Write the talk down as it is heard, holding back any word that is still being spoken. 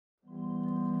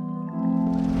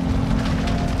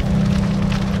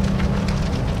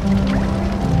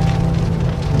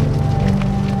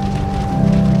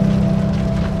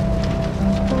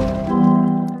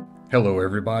Hello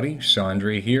everybody,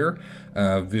 Sandre here.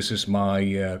 This is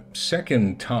my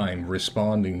second time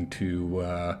responding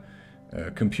to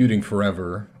Computing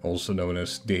Forever, also known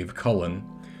as Dave Cullen,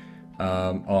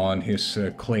 on his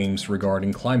claims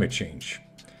regarding climate change.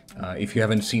 If you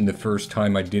haven't seen the first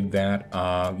time I did that,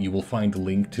 you will find a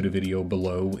link to the video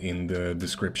below in the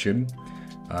description.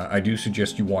 I do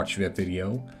suggest you watch that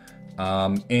video.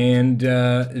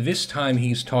 This time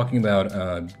he's talking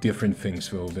about different things,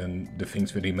 though, than the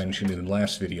things that he mentioned in the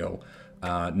last video.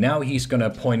 Now he's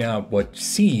gonna point out what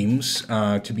seems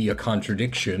to be a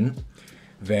contradiction,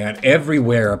 that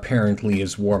everywhere apparently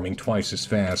is warming twice as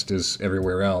fast as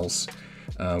everywhere else,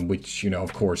 which,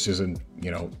 of course isn't,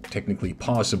 technically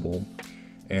possible.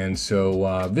 And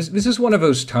so this is one of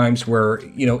those times where,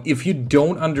 if you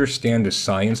don't understand the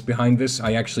science behind this,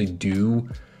 I actually do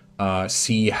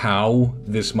see how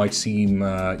this might seem,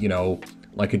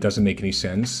 like it doesn't make any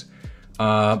sense.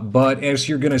 But as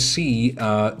you're gonna see,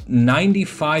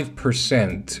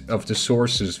 95% of the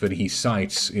sources that he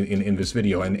cites in this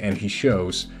video and he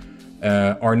shows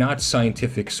are not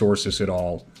scientific sources at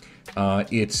all.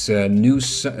 It's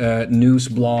news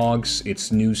blogs,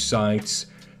 it's news sites.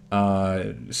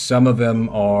 Some of them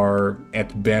are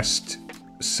at best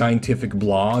scientific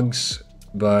blogs,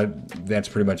 but that's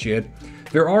pretty much it.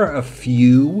 There are a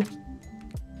few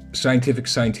scientific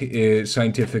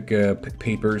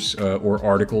papers or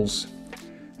articles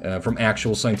from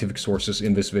actual scientific sources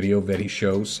in this video that he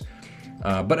shows.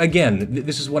 But again,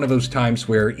 this is one of those times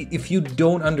where if you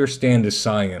don't understand the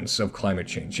science of climate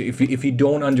change, if you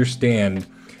don't understand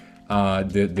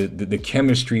the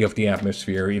chemistry of the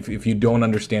atmosphere, if you don't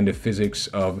understand the physics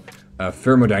of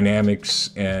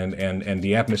thermodynamics and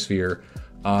the atmosphere,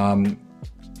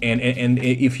 and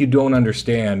if you don't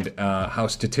understand how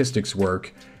statistics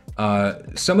work,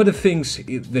 some of the things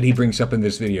that he brings up in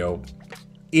this video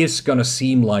is gonna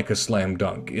seem like a slam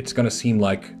dunk. It's gonna seem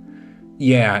like,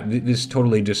 yeah, this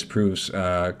totally disproves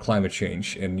climate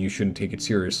change, and you shouldn't take it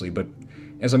seriously. But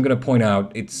as I'm gonna point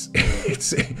out, it's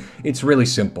it's really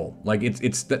simple. Like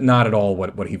it's not at all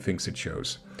what he thinks it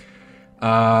shows.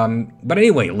 But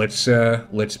anyway, let's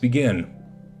begin.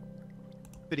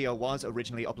 Video was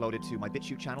originally uploaded to my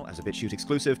BitChute channel as a BitChute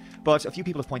exclusive, but a few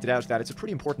people have pointed out that it's a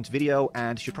pretty important video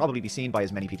and should probably be seen by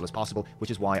as many people as possible, which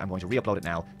is why I'm going to re-upload it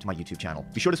now to my YouTube channel.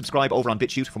 Be sure to subscribe over on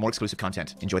BitChute for more exclusive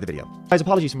content. Enjoy the video. Guys,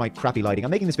 apologies for my crappy lighting.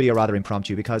 I'm making this video rather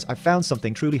impromptu because I found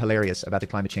something truly hilarious about the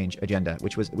climate change agenda,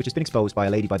 which has been exposed by a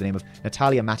lady by the name of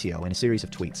Natalia Matteo in a series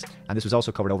of tweets. And this was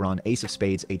also covered over on Ace of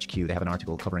Spades HQ. They have an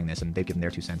article covering this, and they've given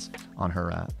their 2 cents on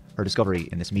her discovery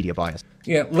in this media bias.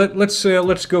 Yeah,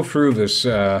 let's go through this.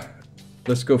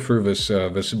 Let's go through this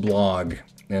blog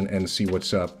and see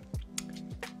what's up.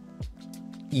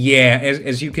 Yeah,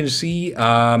 as you can see,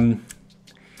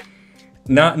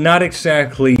 not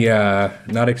exactly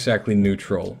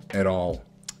neutral at all.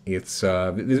 It's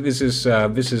this is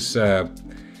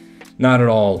not at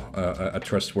all a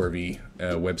trustworthy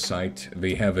website.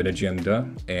 They have an agenda,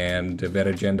 and that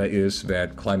agenda is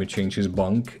that climate change is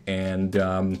bunk, and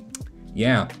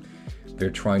yeah. They're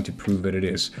trying to prove that it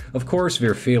is. Of course,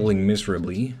 they're failing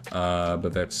miserably,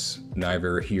 but that's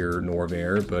neither here nor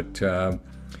there. But I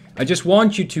just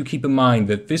want you to keep in mind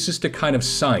that this is the kind of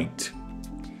site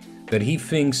that he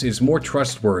thinks is more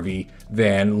trustworthy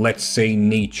than, let's say,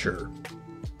 Nature.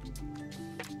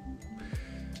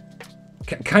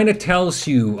 Kind of tells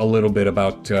you a little bit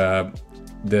about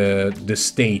the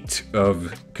state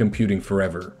of Computing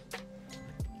Forever.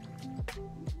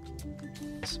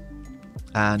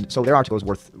 And so their article is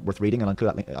worth reading, and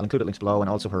I'll include links below, and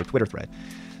also her Twitter thread.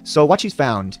 So what she's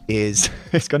found is,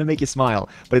 it's going to make you smile,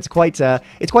 but it's quite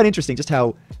interesting just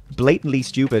how blatantly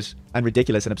stupid and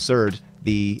ridiculous and absurd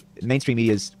the mainstream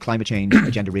media's climate change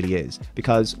agenda really is.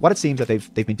 Because what it seems that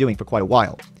they've been doing for quite a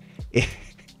while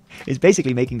is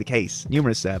basically making the case.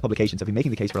 Numerous publications have been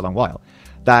making the case for a long while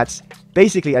that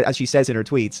basically, as she says in her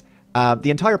tweets, the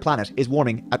entire planet is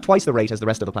warming at twice the rate as the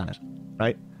rest of the planet,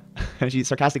 right? And she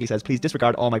sarcastically says, please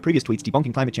disregard all my previous tweets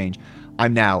debunking climate change.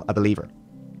 I'm now a believer.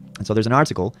 And so there's an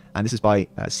article, and this is by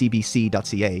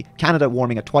cbc.ca, Canada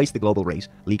warming at twice the global rate,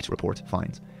 leaked report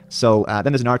finds. So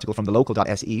then there's an article from the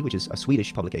local.se, which is a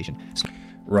Swedish publication.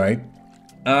 Right.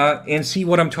 And see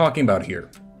what I'm talking about here.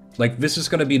 Like, this is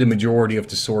going to be the majority of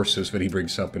the sources that he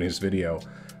brings up in his video.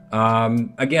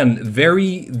 Again,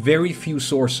 very, very few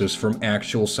sources from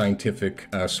actual scientific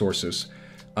sources.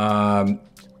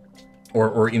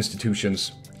 Or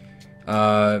institutions.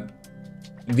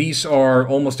 These are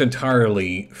almost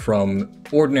entirely from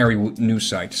ordinary news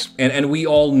sites, and we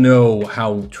all know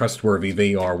how trustworthy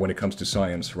they are when it comes to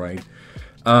science, right?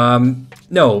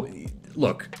 No,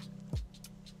 look,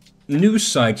 news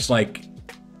sites like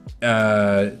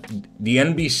the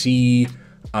NBC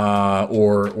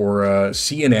or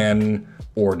CNN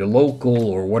or the Local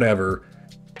or whatever,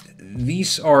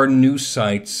 these are news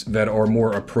sites that are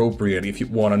more appropriate if you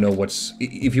want to know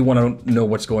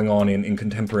what's going on in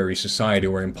contemporary society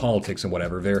or in politics and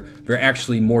whatever. They're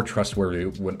actually more trustworthy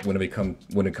when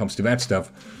it comes to that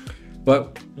stuff.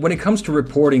 But when it comes to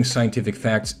reporting scientific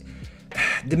facts,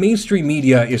 the mainstream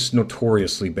media is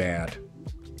notoriously bad.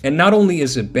 And not only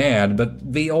is it bad,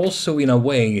 but they also, in a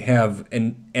way, have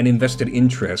an invested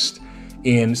interest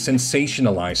in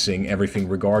sensationalizing everything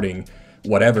regarding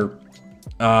whatever.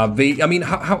 I mean,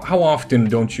 how often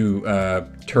don't you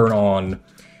turn on,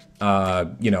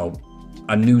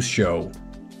 a news show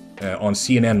on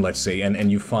CNN, let's say,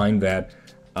 and you find that,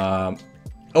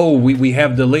 oh, we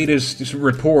have the latest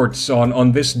reports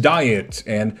on this diet,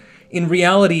 and in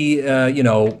reality,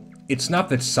 it's not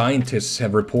that scientists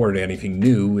have reported anything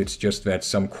new, it's just that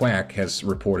some quack has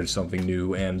reported something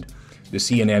new, and the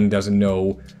CNN doesn't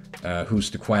know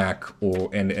who's the quack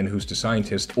and who's the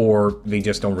scientist, or they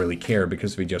just don't really care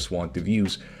because they just want the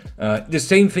views. The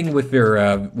same thing with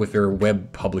their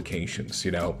web publications,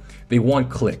 They want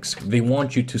clicks. They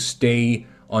want you to stay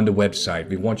on the website.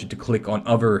 They want you to click on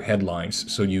other headlines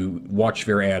so you watch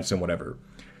their ads and whatever.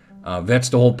 That's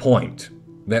the whole point.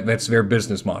 That's their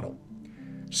business model.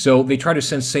 So they try to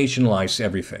sensationalize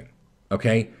everything,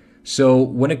 okay? So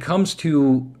when it comes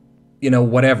to,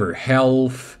 whatever,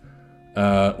 health,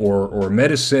 or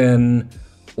medicine,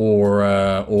 or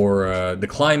the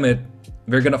climate,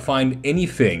 they're gonna find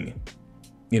anything,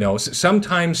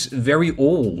 sometimes very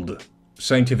old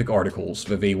scientific articles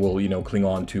that they will, cling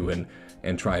on to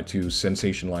and try to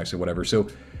sensationalize or whatever. So,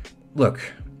 look,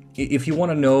 if you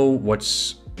want to know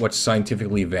what's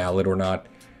scientifically valid or not,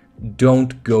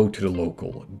 don't go to the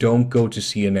Local. Don't go to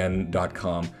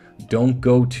CNN.com. Don't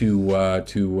go to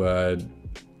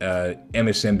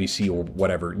MSNBC or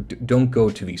whatever. Don't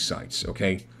go to these sites,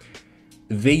 okay?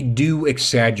 They do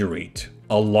exaggerate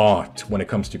a lot when it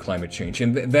comes to climate change,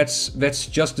 and that's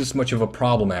just as much of a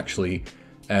problem, actually,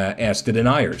 as the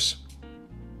deniers.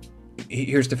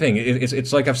 Here's the thing.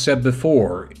 It's like I've said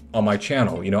before on my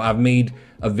channel. I've made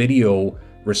a video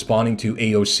responding to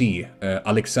AOC,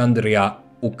 Alexandria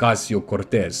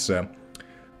Ocasio-Cortez,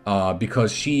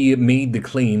 because she made the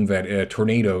claim that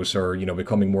tornadoes are,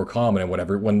 becoming more common and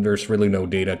whatever, when there's really no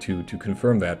data to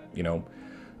confirm that,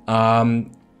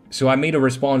 So I made a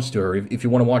response to her. If you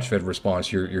want to watch that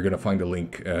response, you're going to find the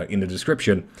link in the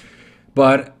description.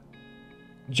 But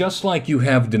just like you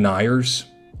have deniers,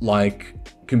 like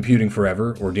Computing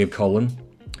Forever or Dave Cullen,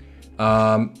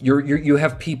 you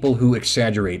have people who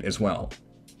exaggerate as well.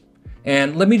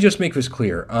 And let me just make this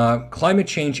clear. Climate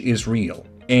change is real.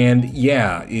 And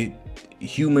yeah,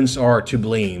 humans are to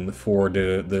blame for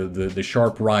the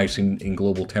sharp rise in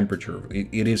global temperature.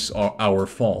 It is our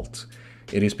fault.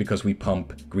 It is because we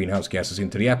pump greenhouse gases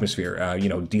into the atmosphere.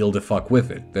 Deal the fuck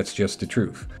with it. That's just the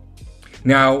truth.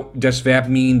 Now, does that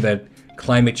mean that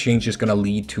climate change is going to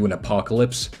lead to an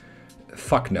apocalypse?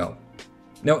 Fuck no.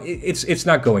 No, it's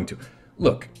not going to.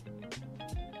 Look,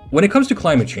 when it comes to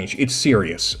climate change, it's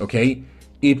serious, okay?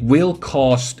 It will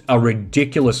cost a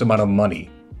ridiculous amount of money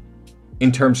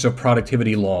in terms of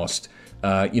productivity lost,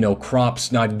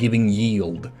 crops not giving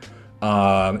yield,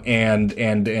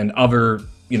 and other,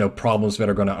 problems that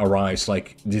are going to arise,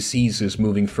 like diseases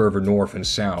moving further north and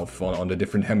south on the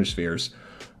different hemispheres.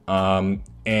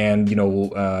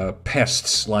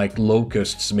 Pests like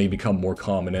locusts may become more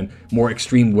common, and more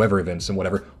extreme weather events and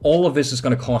whatever. All of this is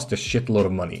going to cost a shitload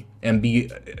of money and be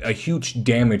a huge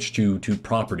damage to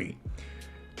property.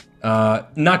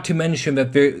 Not to mention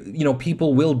that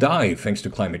people will die thanks to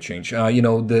climate change.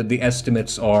 The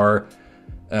estimates are,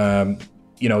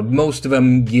 most of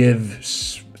them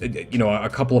give, a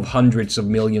couple of hundreds of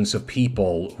millions of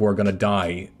people who are going to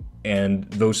die, and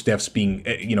those deaths being,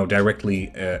 directly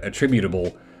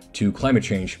attributable to climate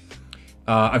change.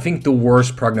 I think the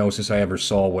worst prognosis I ever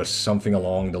saw was something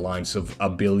along the lines of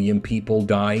 1 billion people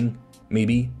dying,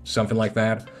 maybe, something like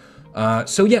that.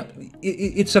 So yeah,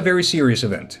 it's a very serious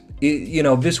event.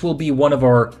 This will be one of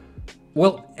our...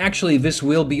 Well, actually, this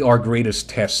will be our greatest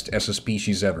test as a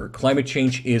species ever. Climate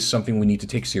change is something we need to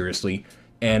take seriously,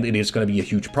 and it is going to be a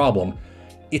huge problem.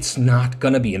 It's not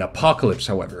going to be an apocalypse,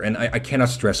 however, and I cannot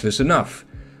stress this enough.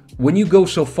 When you go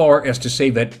so far as to say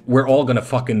that we're all going to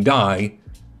fucking die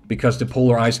because the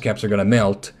polar ice caps are going to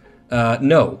melt,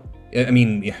 no. I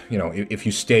mean, if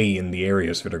you stay in the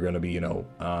areas that are going to be,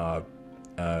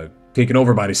 taken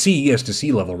over by the sea as the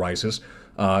sea level rises,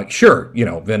 sure,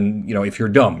 then, if you're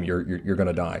dumb, you're going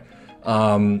to die.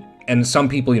 And some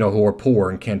people, who are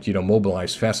poor and can't,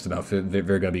 mobilize fast enough, they're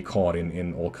going to be caught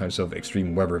in all kinds of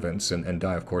extreme weather events and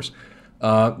die, of course.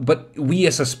 But we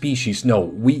as a species, no,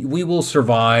 we will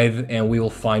survive and we will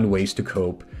find ways to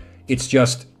cope. It's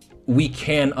just we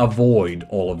can avoid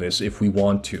all of this if we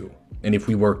want to and if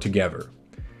we work together.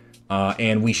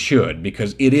 And we should,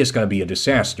 because it is going to be a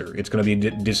disaster. It's going to be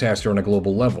a disaster on a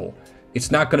global level.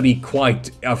 It's not going to be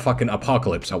quite a fucking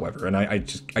apocalypse, however, and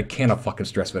I cannot fucking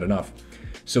stress that enough.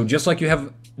 So just like you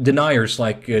have deniers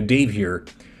like Dave here,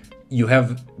 you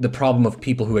have the problem of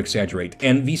people who exaggerate.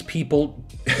 And these people,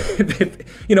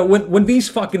 when these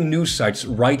fucking news sites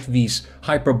write these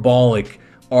hyperbolic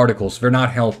articles, they're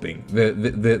not helping.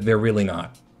 They're really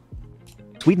not.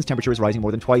 Sweden's temperature is rising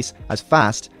more than twice as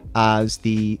fast as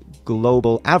the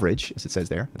global average, as it says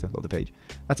there. Let's load the page.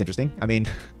 That's interesting. I mean,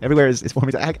 everywhere is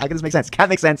warming. How can this make sense? It can't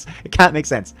make sense. It can't make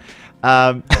sense.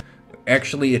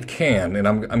 Actually, it can, and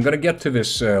I'm going to get to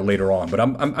this later on, but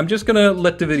I'm just going to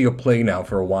let the video play now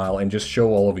for a while and just show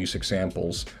all of these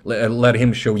examples. Let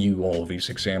him show you all of these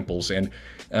examples, and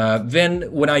then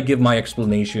when I give my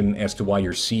explanation as to why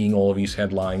you're seeing all of these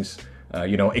headlines,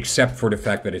 except for the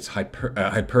fact that it's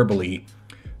hyperbole,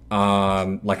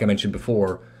 like I mentioned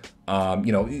before,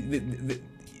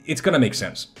 it's going to make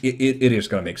sense. It is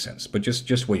going to make sense, but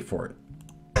just wait for it.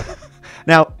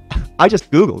 Now, I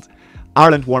just Googled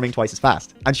Ireland warming twice as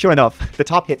fast. And sure enough, the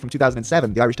top hit from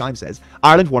 2007, the Irish Times says,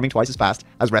 Ireland warming twice as fast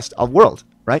as rest of world,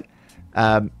 right?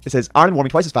 It says, Ireland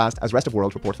warming twice as fast as rest of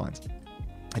world report finds.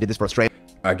 I did this for Australia.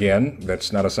 Again,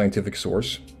 that's not a scientific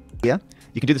source. Yeah.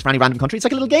 You can do this for any random country. It's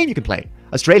like a little game you can play.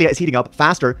 Australia is heating up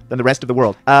faster than the rest of the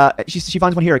world. She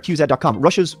finds one here at QZ.com.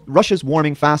 Russia's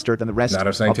warming faster than the rest of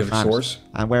the planet. Not a scientific source.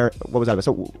 And what was that about?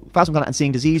 So, faster than and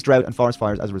seeing disease, drought, and forest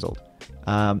fires as a result.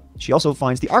 She also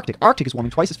finds the Arctic. Arctic is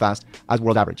warming twice as fast as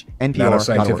world average. NPR. Not a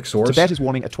scientific source. Tibet is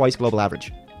warming at twice global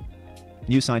average.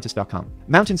 NewScientist.com.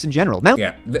 Mountains in general.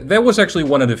 Yeah, that was actually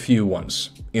one of the few ones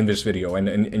in this video,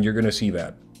 and you're going to see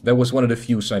that. That was one of the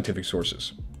few scientific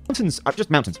sources. Mountains are just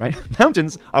mountains, right?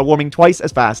 Mountains are warming twice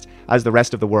as fast as the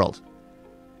rest of the world.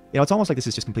 It's almost like this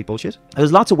is just complete bullshit.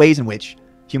 There's lots of ways in which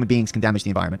human beings can damage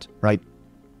the environment, right?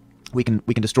 We can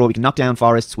destroy, we can knock down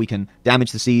forests, we can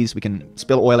damage the seas, we can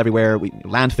spill oil everywhere,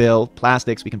 landfill,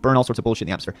 plastics, we can burn all sorts of bullshit in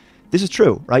the atmosphere. This is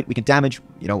true, right? We can damage,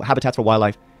 habitats for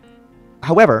wildlife.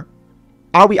 However,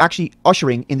 are we actually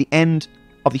ushering in the end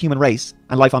of the human race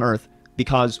and life on Earth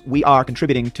because we are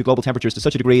contributing to global temperatures to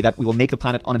such a degree that we will make the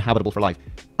planet uninhabitable for life?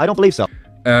 I don't believe so.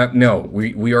 No,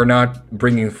 we are not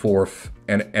bringing forth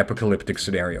an apocalyptic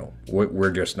scenario.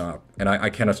 We're just not. And I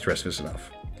cannot stress this enough.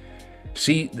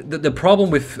 See, the problem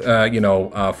with,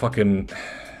 fucking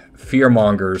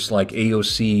fearmongers like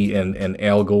AOC and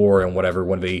Al Gore and whatever,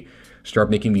 when they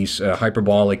start making these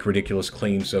hyperbolic, ridiculous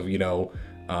claims of,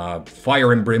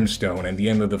 fire and brimstone and the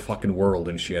end of the fucking world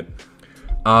and shit,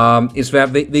 is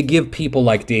that they give people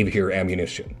like Dave here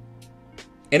ammunition.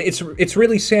 And it's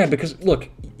really sad because, look,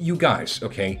 you guys,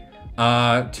 okay,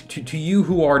 to you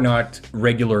who are not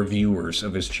regular viewers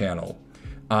of his channel,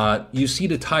 you see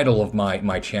the title of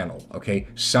my channel, okay?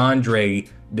 Sandre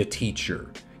the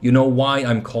Teacher. You know why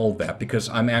I'm called that? Because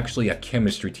I'm actually a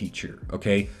chemistry teacher,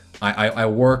 okay? I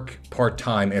work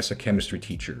part-time as a chemistry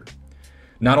teacher.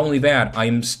 Not only that,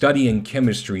 I'm studying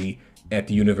chemistry at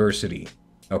the university,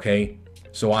 okay?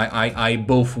 So I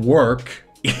both work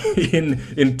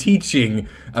in teaching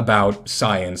about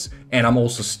science, and I'm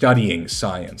also studying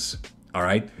science, all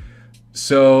right?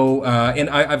 So, and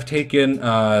I've taken,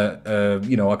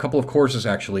 a couple of courses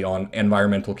actually on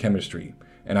environmental chemistry,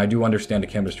 and I do understand the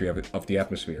chemistry of the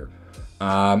atmosphere.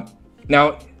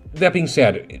 Now, that being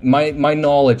said, my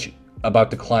knowledge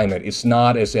about the climate is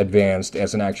not as advanced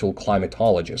as an actual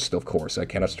climatologist, of course. I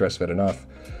cannot stress that enough.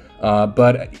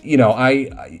 But,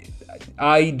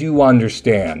 I do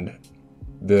understand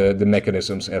the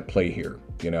mechanisms at play here,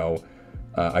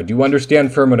 I do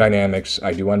understand thermodynamics,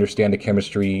 I do understand the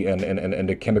chemistry and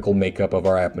the chemical makeup of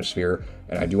our atmosphere,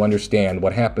 and I do understand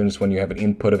what happens when you have an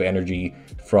input of energy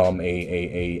from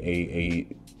a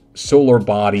solar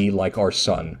body like our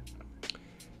sun.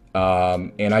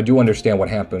 And I do understand what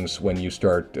happens when you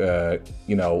start,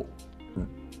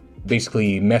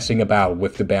 basically messing about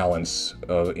with the balance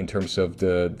in terms of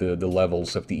the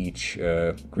levels of each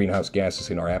greenhouse gases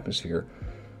in our atmosphere.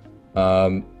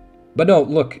 But no,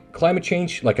 look, climate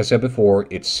change, like I said before,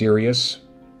 it's serious.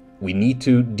 We need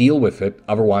to deal with it,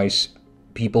 otherwise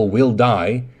people will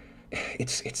die.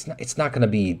 It's not going to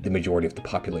be the majority of the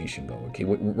population, though, okay?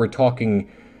 We're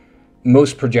talking,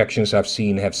 most projections I've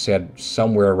seen have said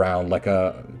somewhere around like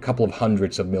a couple of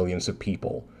hundreds of millions of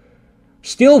people.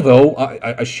 Still, though,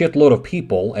 a shitload of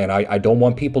people, and I don't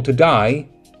want people to die,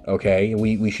 okay?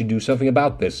 We should do something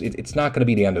about this. It's not going to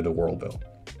be the end of the world, though.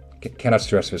 Cannot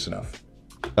stress this enough.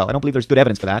 Well, I don't believe there's good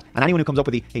evidence for that. And anyone who comes up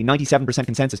with a 97%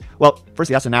 consensus, well,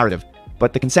 firstly, that's a narrative.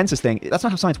 But the consensus thing, that's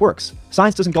not how science works.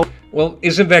 Science doesn't go... Well,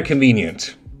 isn't that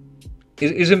convenient?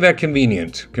 Isn't that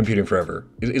convenient, computing forever?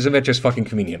 Isn't that just fucking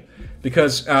convenient?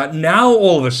 Because now,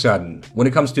 all of a sudden, when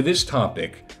it comes to this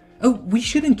topic, oh, we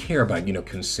shouldn't care about,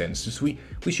 consensus. We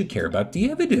should care about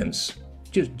the evidence.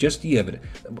 Just the evidence.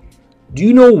 Do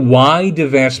you know why the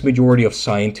vast majority of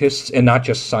scientists, and not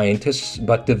just scientists,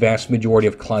 but the vast majority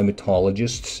of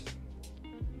climatologists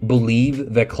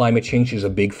believe that climate change is a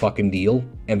big fucking deal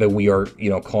and that we are,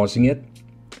 causing it?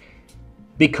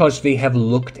 Because they have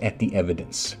looked at the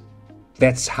evidence.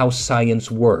 That's how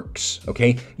science works,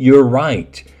 okay? You're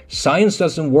right. Science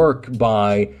doesn't work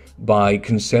by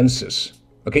consensus,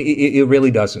 okay? It really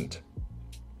doesn't.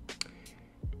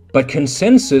 But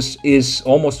consensus is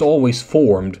almost always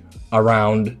formed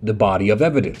around the body of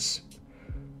evidence.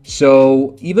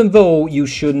 So even though you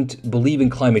shouldn't believe in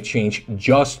climate change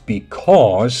just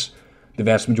because the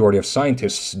vast majority of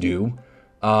scientists do,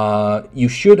 you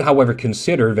should, however,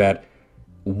 consider that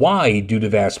why do the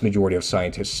vast majority of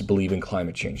scientists believe in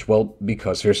climate change? Well,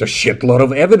 because there's a shitload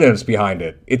of evidence behind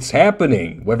it. It's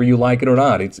happening, whether you like it or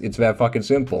not. It's that fucking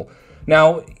simple.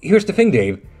 Now, here's the thing,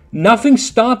 Dave. Nothing's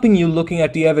stopping you looking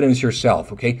at the evidence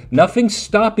yourself, okay? Nothing's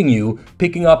stopping you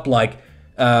picking up like,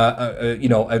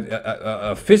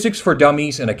 a physics for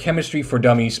dummies and a chemistry for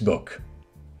dummies book.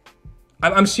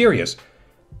 I'm serious.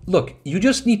 Look, you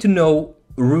just need to know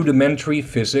rudimentary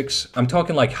physics. I'm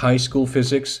talking like high school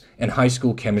physics and high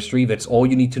school chemistry. That's all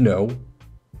you need to know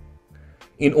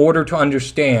in order to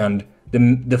understand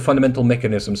the fundamental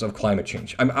mechanisms of climate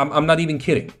change. I'm not even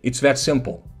kidding. It's that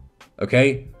simple.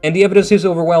 Okay? And the evidence is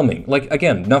overwhelming. Like,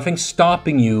 again, nothing's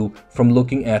stopping you from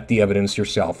looking at the evidence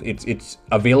yourself. It's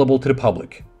available to the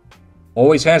public.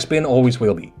 Always has been, always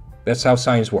will be. That's how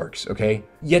science works, okay?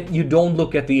 Yet you don't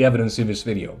look at the evidence in this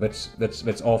video.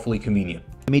 That's awfully convenient.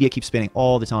 The media keeps spinning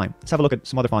all the time. Let's have a look at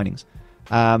some other findings.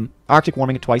 Arctic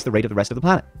warming at twice the rate of the rest of the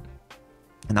planet.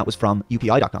 And that was from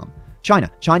UPI.com. China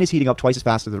is heating up twice as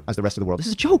fast as the rest of the world. This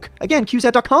is a joke. Again,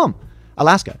 QZ.com.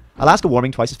 Alaska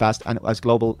warming twice as fast as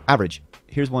global average.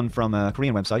 Here's one from a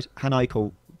Korean website,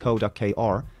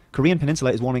 hanai.co.kr. Korean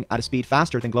peninsula is warming at a speed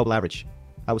faster than global average.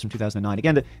 That was from 2009.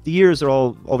 Again, the years are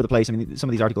all over the place. I mean, some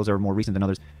of these articles are more recent than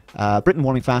others. Britain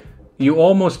warming fast. You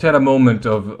almost had a moment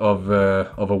of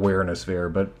awareness there,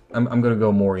 but I'm going to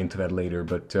go more into that later.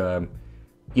 But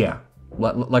yeah,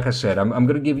 like I said, I'm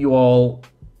going to give you all,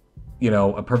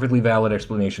 a perfectly valid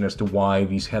explanation as to why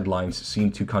these headlines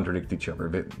seem to contradict each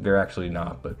other. They're actually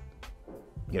not, but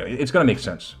it's going to make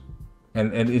sense,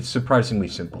 and it's surprisingly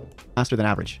simple. Faster than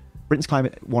average. Britain's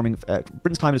climate is warming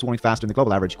faster than the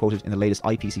global average, quoted in the latest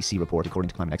IPCC report, according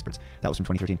to climate experts. That was from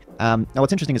 2013. Now,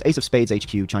 what's interesting is Ace of Spades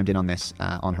HQ chimed in on this,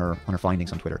 on her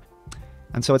findings on Twitter.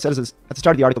 And so it says at the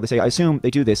start of the article, they say, I assume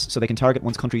they do this so they can target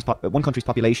one country's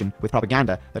population with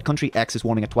propaganda that country X is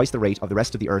warming at twice the rate of the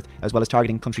rest of the Earth, as well as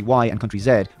targeting country Y and country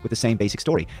Z with the same basic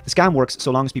story. The scam works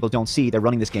so long as people don't see they're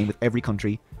running this game with every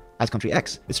country as country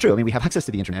X. It's true. I mean, we have access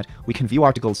to the internet. We can view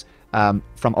articles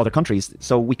from other countries,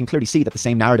 so we can clearly see that the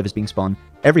same narrative is being spun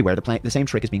everywhere. The same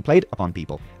trick is being played upon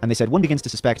people. And they said one begins to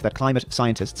suspect that climate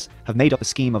scientists have made up a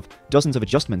scheme of dozens of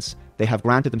adjustments they have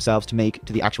granted themselves to make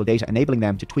to the actual data, enabling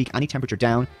them to tweak any temperature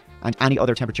down and any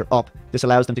other temperature up. This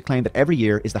allows them to claim that every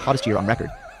year is the hottest year on record,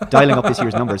 dialing up this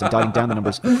year's numbers and dialing down the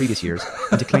numbers of previous years,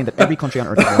 and to claim that every country on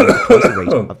Earth is warming at twice the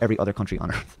rate of every other country on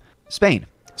Earth. Spain.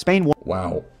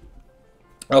 Wow.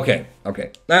 Okay.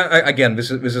 Again, this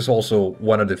is also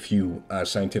one of the few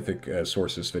scientific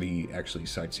sources that he actually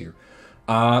cites here.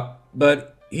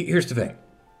 But here's the thing.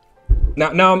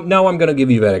 Now I'm going to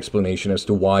give you that explanation as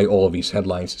to why all of these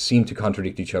headlines seem to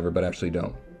contradict each other, but actually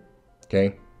don't.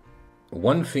 Okay?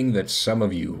 One thing that some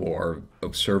of you who are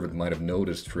observant might have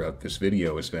noticed throughout this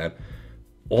video is that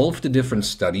all of the different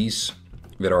studies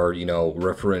that are,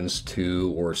 referenced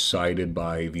to or cited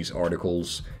by these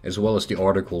articles, as well as the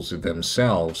articles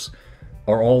themselves,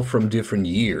 are all from different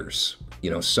years.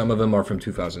 Some of them are from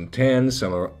 2010,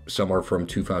 some are from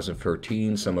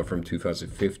 2013, some are from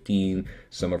 2015,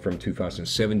 some are from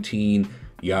 2017,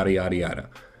 yada, yada, yada.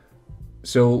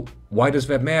 So why does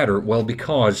that matter? Well,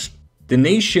 because the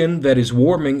nation that is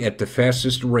warming at the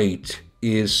fastest rate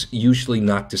is usually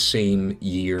not the same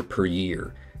year per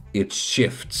year. It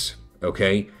shifts.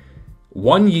 Okay,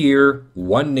 1 year,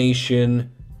 one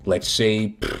nation, let's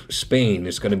say Spain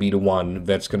is going to be the one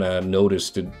that's going to notice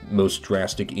the most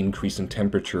drastic increase in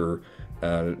temperature,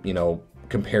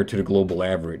 compared to the global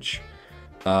average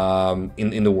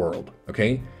in the world.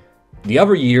 Okay, The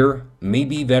other year,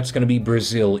 maybe that's going to be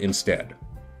Brazil instead.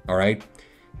 All right?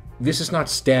 This is not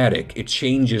static. It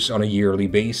changes on a yearly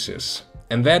basis.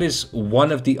 And that is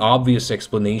one of the obvious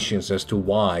explanations as to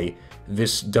why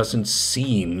this doesn't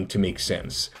seem to make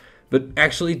sense. But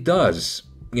actually it does.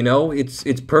 You know, it's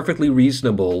perfectly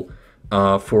reasonable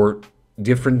for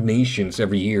different nations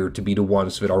every year to be the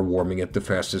ones that are warming at the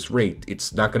fastest rate.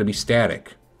 It's not going to be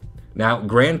static. Now,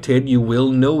 granted, you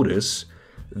will notice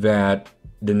that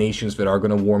the nations that are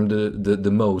going to warm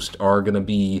the most are going to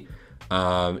be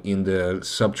in the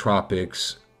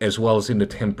subtropics as well as in the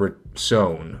temperate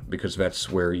zone, because that's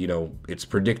where, you know, it's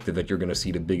predicted that you're going to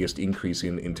see the biggest increase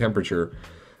in temperature.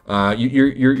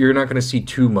 You're not going to see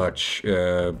too much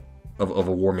of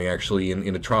a warming actually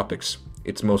in the tropics.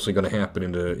 It's mostly going to happen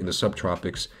in the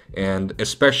subtropics, and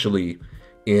especially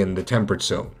in the temperate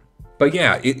zone. But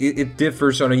yeah, it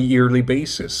differs on a yearly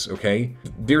basis, okay?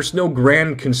 There's no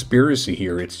grand conspiracy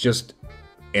here. It's just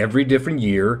every different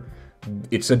year,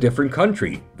 it's a different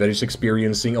country that is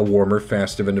experiencing a warmer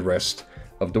faster than the rest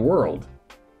of the world.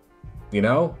 You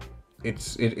know?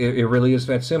 It really is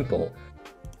that simple.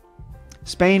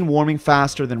 Spain warming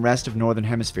faster than rest of Northern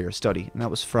Hemisphere study. And that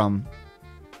was from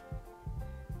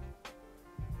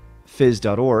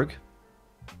phys.org.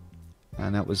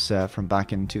 And that was from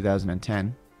back in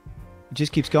 2010. It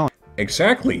just keeps going.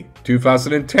 Exactly.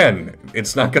 2010.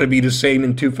 It's not going to be the same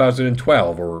in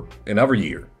 2012 or another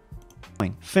year.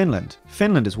 Finland.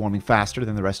 Finland is warming faster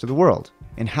than the rest of the world.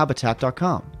 In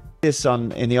Habitat.com. This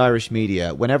in the Irish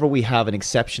media, whenever we have an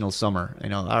exceptional summer, you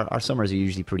know, our summers are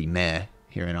usually pretty meh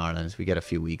here in Ireland. We get a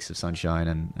few weeks of sunshine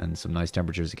and some nice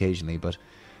temperatures occasionally, but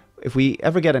if we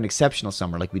ever get an exceptional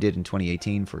summer, like we did in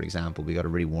 2018, for example, we got a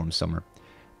really warm summer.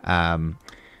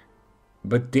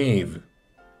 But Dave,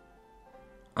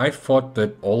 I thought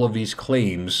that all of these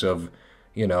claims of,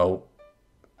 you know,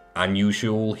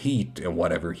 unusual heat and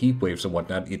whatever, heat waves and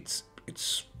whatnot, it's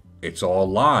all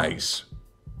lies.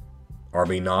 Are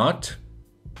they not?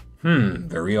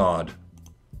 Very odd.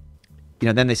 You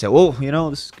know, then they say, oh, you know,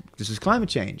 this is climate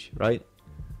change, right?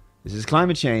 This is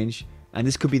climate change, and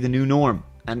this could be the new norm.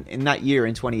 And in that year,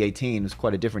 in 2018, was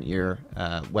quite a different year,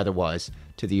 weather-wise,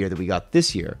 to the year that we got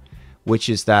this year, which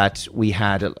is that we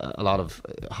had a lot of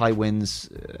high winds,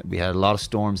 we had a lot of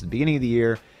storms at the beginning of the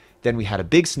year, then we had a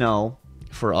big snow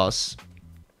for us,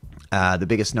 the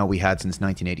biggest snow we had since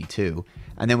 1982,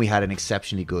 and then we had an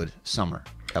exceptionally good summer.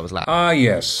 That was last.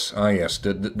 Yes,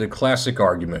 the classic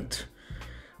argument.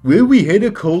 Well, we had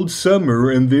a cold summer,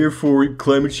 and therefore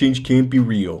climate change can't be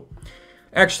real.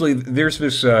 Actually, there's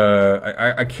this,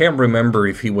 I can't remember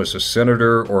if he was a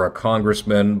senator or a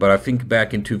congressman, but I think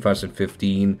back in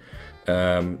 2015,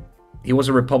 he was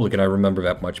a Republican, I remember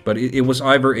that much, but it was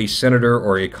either a senator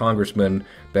or a congressman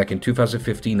back in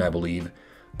 2015, I believe,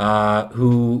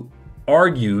 who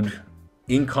argued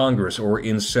in Congress or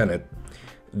in Senate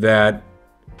that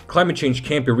climate change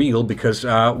can't be real because,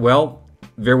 well,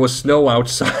 there was snow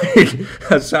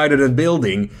outside of the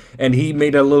building, and he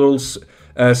made a little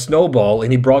snowball,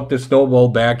 and he brought the snowball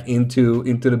back into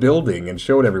the building and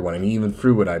showed everyone, and he even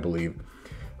threw it, I believe.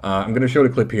 I'm going to show the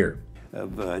clip here.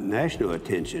 Of national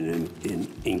attention, and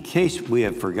in case we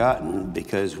have forgotten,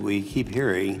 because we keep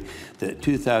hearing that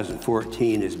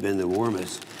 2014 has been the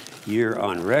warmest year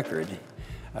on record,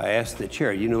 I asked the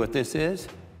chair, you know what this is?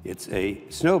 It's a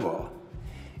snowball,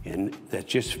 and that's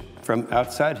just from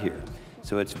outside here.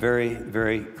 So it's very,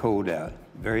 very cold out,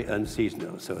 very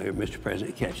unseasonal. So here, Mr.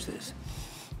 President, catch this.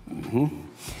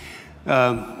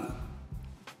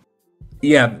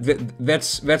 Yeah,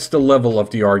 that's the level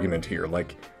of the argument here.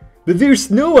 Like, but there's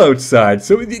snow outside,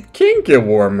 so it can't get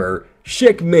warmer.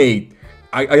 Checkmate.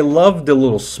 I love the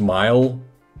little smile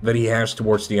that he has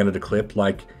towards the end of the clip.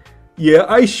 Like, yeah,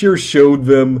 I sure showed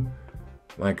them.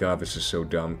 My God, this is so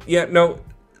dumb. Yeah, no,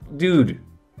 dude.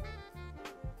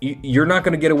 You're not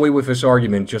going to get away with this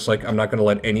argument just like I'm not going to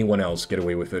let anyone else get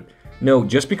away with it. No,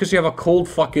 just because you have a cold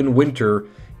fucking winter,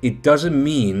 it doesn't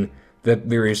mean that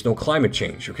there is no climate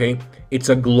change, okay? It's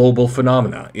a global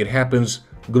phenomena. It happens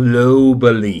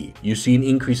globally. You see an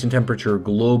increase in temperature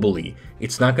globally.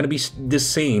 It's not going to be the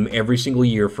same every single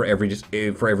year for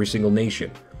every single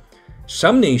nation.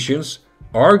 Some nations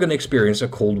are going to experience a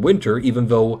cold winter even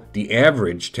though the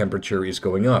average temperature is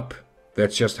going up.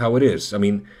 That's just how it is. I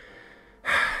mean,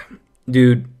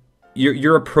 dude,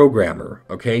 you're a programmer,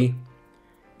 okay?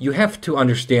 You have to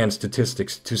understand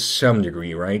statistics to some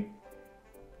degree, right?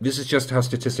 This is just how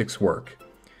statistics work.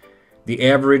 The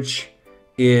average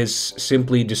is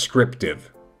simply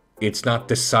descriptive. It's not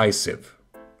decisive,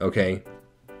 okay?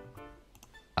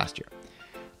 Last year.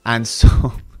 And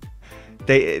so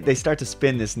they start to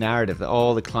spin this narrative that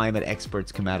all the climate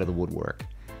experts come out of the woodwork.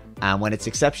 And when it's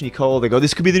exceptionally cold, they go,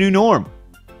 this could be the new norm.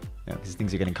 Because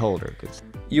things are getting colder.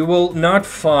 You will not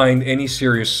find any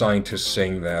serious scientists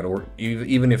saying that, or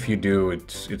even if you do,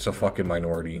 it's a fucking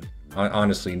minority.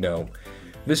 Honestly, no.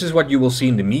 This is what you will see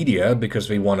in the media because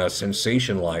they want to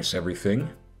sensationalize everything.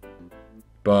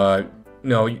 But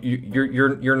no,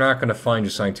 you're not going to find a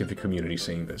scientific community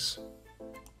saying this.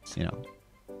 You know,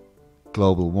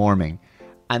 global warming.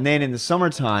 And then in the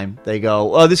summertime, they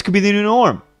go, oh, this could be the new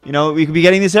norm. You know, we could be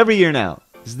getting this every year now.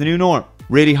 This is the new norm.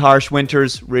 Really harsh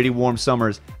winters, really warm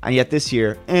summers. And yet this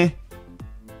year,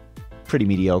 pretty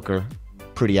mediocre.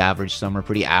 Pretty average summer,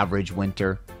 pretty average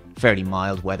winter. Fairly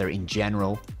mild weather in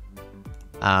general.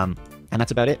 And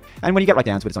that's about it. And when you get right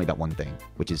down to it, it's only that one thing,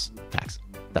 which is tax.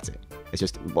 That's it. It's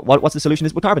just, what's the solution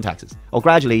is with carbon taxes? Oh,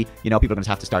 gradually, you know, people are going to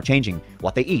have to start changing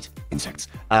what they eat. Insects.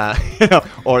 You know,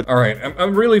 or... All right,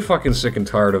 I'm really fucking sick and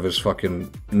tired of this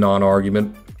fucking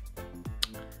non-argument.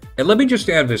 And let me just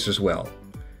add this as well.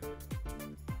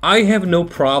 I have no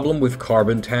problem with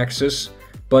carbon taxes,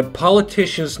 but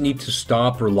politicians need to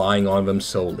stop relying on them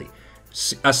solely.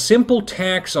 A simple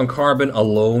tax on carbon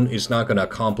alone is not going to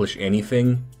accomplish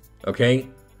anything, okay?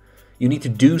 You need to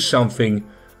do something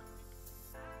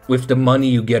with the money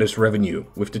you get as revenue.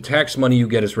 With the tax money you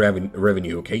get as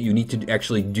revenue, okay? You need to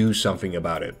actually do something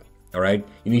about it, all right?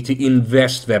 You need to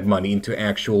invest that money into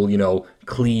actual, you know,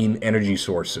 clean energy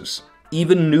sources.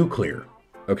 Even nuclear,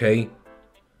 okay?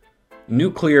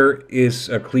 Nuclear is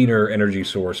a cleaner energy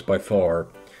source by far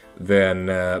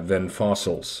than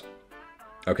fossils,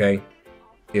 okay?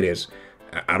 It is.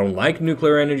 I don't like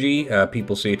nuclear energy.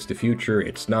 People say it's the future.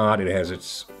 It's not. It has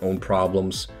its own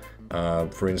problems.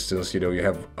 For instance, you know, you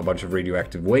have a bunch of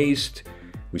radioactive waste.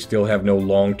 We still have no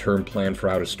long-term plan for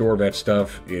how to store that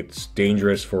stuff. It's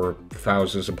dangerous for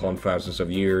thousands upon thousands of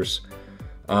years.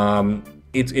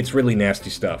 It's really nasty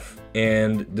stuff.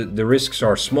 And the risks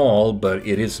are small, but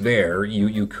it is there.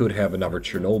 You could have another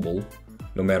Chernobyl,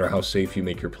 no matter how safe you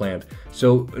make your plant.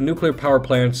 So nuclear power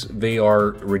plants, they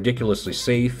are ridiculously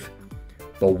safe.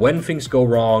 But when things go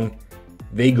wrong,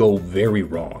 they go very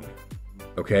wrong.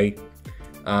 Okay?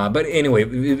 But anyway,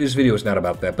 this video is not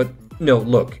about that. But no,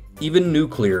 look, even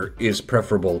nuclear is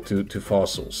preferable to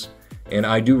fossils. And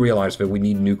I do realize that we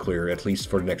need nuclear at least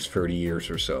for the next 30 years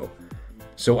or so.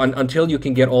 So until you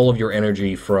can get all of your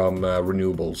energy from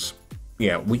renewables,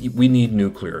 yeah, we need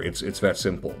nuclear. It's that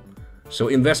simple. So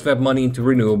invest that money into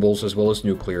renewables as well as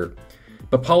nuclear.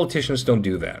 But politicians don't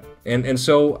do that. And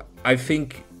so I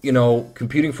think, you know,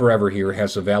 Computing Forever here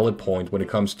has a valid point when it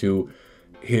comes to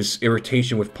his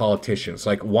irritation with politicians.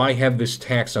 Like, why have this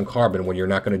tax on carbon when you're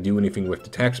not going to do anything with the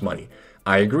tax money?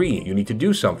 I agree. You need to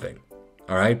do something.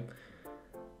 All right?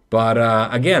 But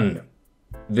again,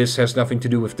 this has nothing to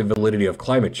do with the validity of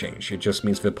climate change. It just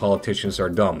means that politicians are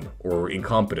dumb or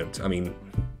incompetent. I mean,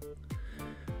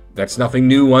 that's nothing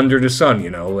new under the sun, you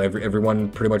know. Everyone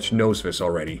pretty much knows this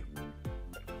already.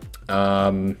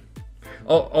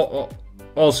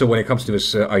 Also, when it comes to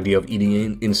this idea of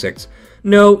eating insects,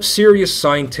 no, serious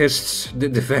scientists, the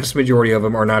vast majority of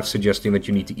them are not suggesting that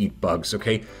you need to eat bugs,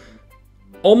 okay?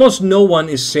 Almost no one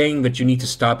is saying that you need to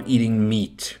stop eating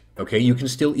meat, okay? You can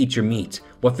still eat your meat.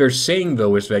 What they're saying,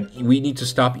 though, is that we need to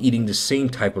stop eating the same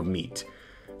type of meat,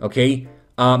 okay?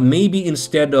 Maybe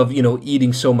instead of, you know,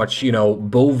 eating so much, you know,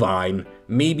 bovine,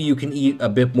 maybe you can eat a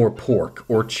bit more pork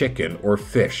or chicken or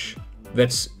fish.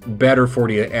 That's better for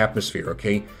the atmosphere,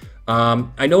 okay?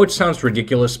 I know it sounds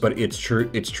ridiculous, but it's true.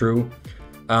 It's true.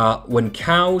 When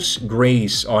cows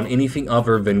graze on anything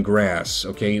other than grass,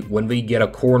 okay, when they get a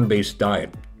corn-based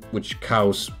diet, which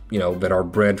cows, you know, that are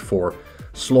bred for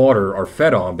slaughter are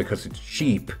fed on because it's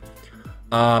cheap,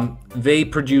 they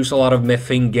produce a lot of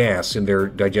methane gas in their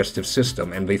digestive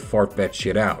system, and they fart that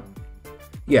shit out.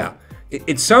 Yeah,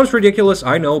 it sounds ridiculous,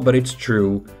 I know, but it's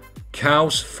true.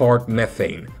 Cows fart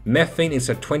methane. Methane is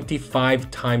a 25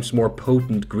 times more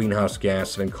potent greenhouse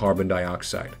gas than carbon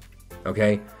dioxide.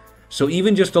 Okay? So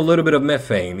even just a little bit of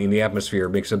methane in the atmosphere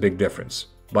makes a big difference,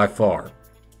 by far.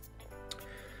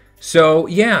 So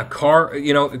yeah,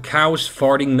 cows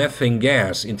farting methane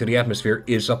gas into the atmosphere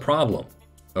is a problem.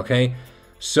 Okay?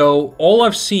 So all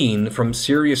I've seen from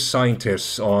serious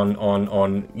scientists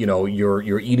on you know,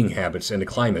 your eating habits and the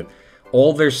climate,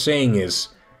 all they're saying is,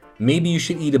 maybe you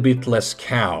should eat a bit less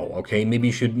cow, okay? Maybe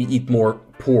you should eat more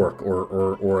pork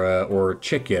or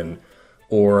chicken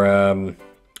or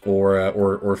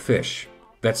fish.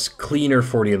 That's cleaner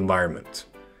for the environment.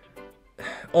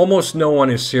 Almost no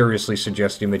one is seriously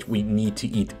suggesting that we need to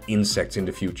eat insects in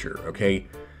the future, okay?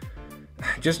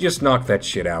 just knock that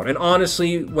shit out. And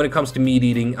honestly, when it comes to meat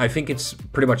eating, I think it's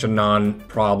pretty much a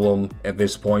non-problem at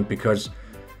this point, because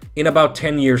in about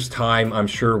 10 years' time, I'm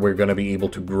sure we're going to be able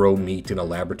to grow meat in a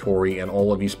laboratory, and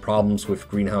all of these problems with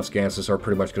greenhouse gases are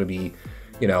pretty much going to be,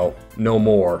 you know, no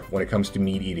more when it comes to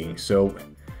meat eating. So,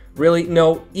 really,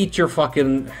 no, eat your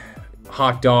fucking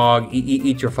hot dog,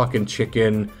 eat your fucking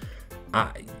chicken.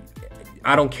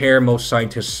 I don't care. Most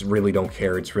scientists really don't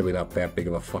care. It's really not that big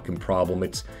of a fucking problem.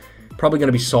 It's probably going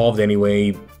to be solved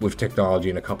anyway with technology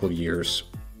in a couple of years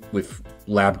with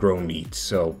lab-grown meat,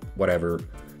 so whatever.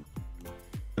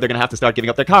 They're going to have to start giving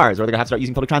up their cars, or they're going to have to start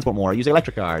using public transport more, or use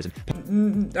electric cars.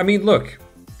 I mean, look,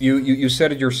 you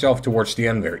said it yourself towards the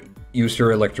end there. Use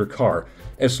your electric car.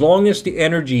 As long as the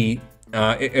energy,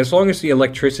 as long as the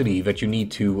electricity that you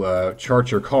need to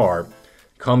charge your car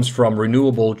comes from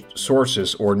renewable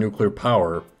sources or nuclear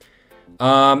power,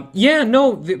 yeah,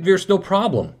 no, there's no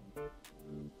problem.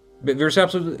 There's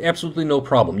absolutely no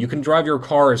problem. You can drive your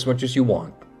car as much as you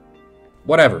want.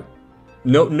 Whatever.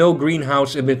 No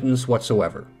greenhouse emittance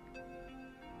whatsoever.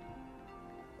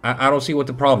 I don't see what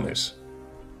the problem is.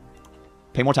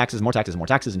 Pay more taxes, more taxes, more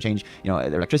taxes, and change, you know,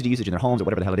 their electricity usage in their homes or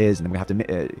whatever the hell it is, and then we have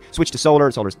to switch to solar.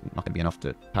 Solar's not going to be enough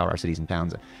to power our cities and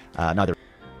towns. Neither.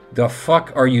 The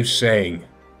fuck are you saying?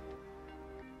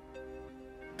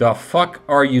 The fuck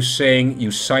are you saying,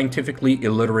 you scientifically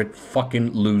illiterate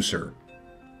fucking loser?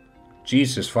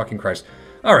 Jesus fucking Christ.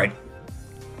 Alright.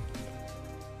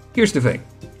 Here's the thing.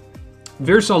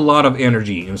 There's a lot of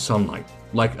energy in sunlight.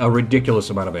 Like a ridiculous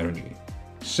amount of energy.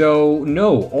 So,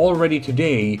 no, already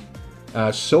today,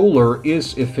 solar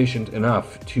is efficient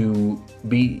enough to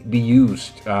be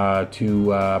used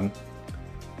to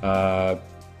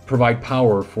provide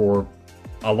power for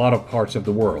a lot of parts of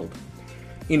the world.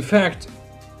 In fact,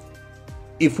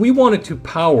 if we wanted to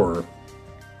power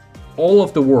all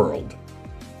of the world,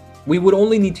 we would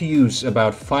only need to use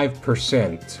about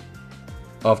 5%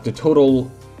 of the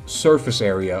total surface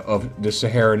area of the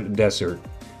Saharan desert.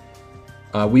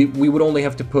 We would only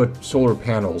have to put solar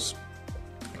panels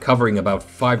covering about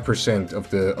 5%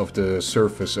 of the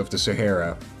surface of the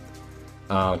Sahara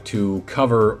to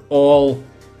cover all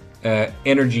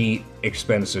energy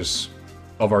expenses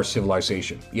of our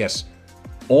civilization. Yes,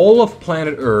 all of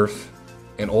planet Earth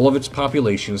and all of its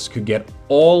populations could get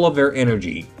all of their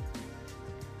energy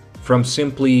from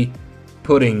simply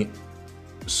putting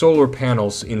solar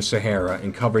panels in Sahara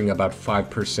and covering about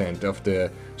 5% of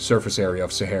the surface area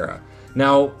of Sahara.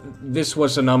 Now, this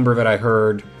was a number that I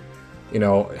heard, you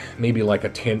know, maybe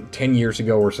like 10 years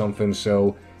ago or something,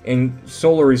 so, and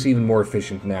solar is even more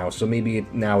efficient now, so maybe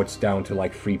now it's down to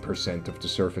like 3% of the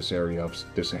surface area of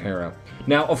the Sahara.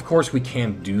 Now, of course, we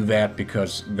can't do that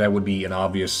because that would be an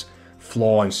obvious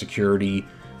flaw in security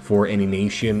for any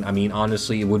nation. I mean,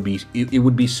 honestly, it would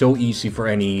be so easy for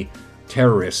any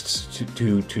terrorists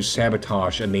to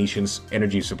sabotage a nation's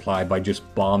energy supply by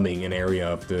just bombing an area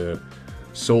of the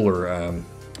solar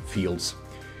fields.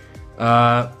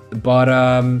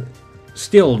 But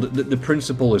still, the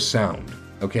principle is sound,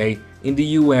 okay? In the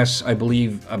US, I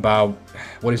believe about,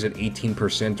 what is it,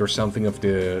 18% or something of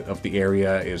the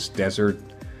area is desert.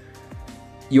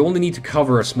 You only need to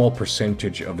cover a small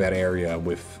percentage of that area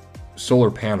with solar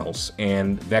panels,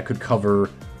 and that could cover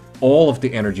all of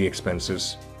the energy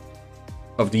expenses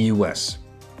of the US.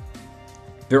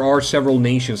 There are several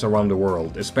nations around the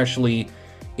world, especially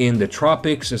in the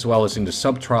tropics as well as in the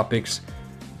subtropics.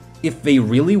 If they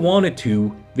really wanted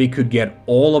to, they could get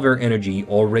all of their energy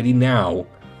already now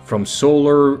from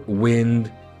solar,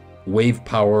 wind, wave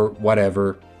power,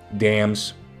 whatever,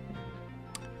 dams.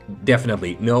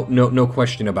 Definitely, no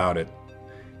question about it.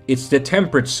 It's the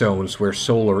temperate zones where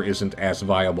solar isn't as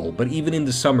viable, but even in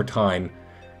the summertime,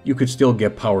 you could still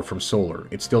get power from solar.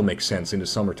 It still makes sense in the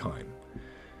summertime.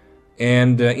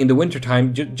 And in the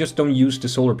wintertime, just don't use the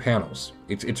solar panels.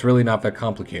 It's really not that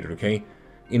complicated, okay?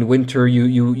 In winter,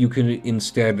 you can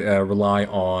instead rely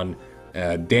on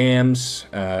dams,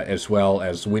 as well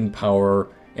as wind power,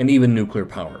 and even nuclear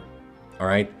power,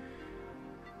 alright?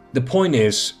 The point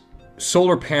is,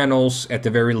 solar panels, at the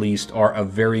very least, are a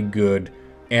very good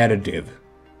additive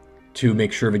to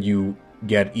make sure that you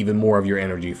get even more of your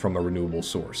energy from a renewable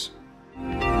source.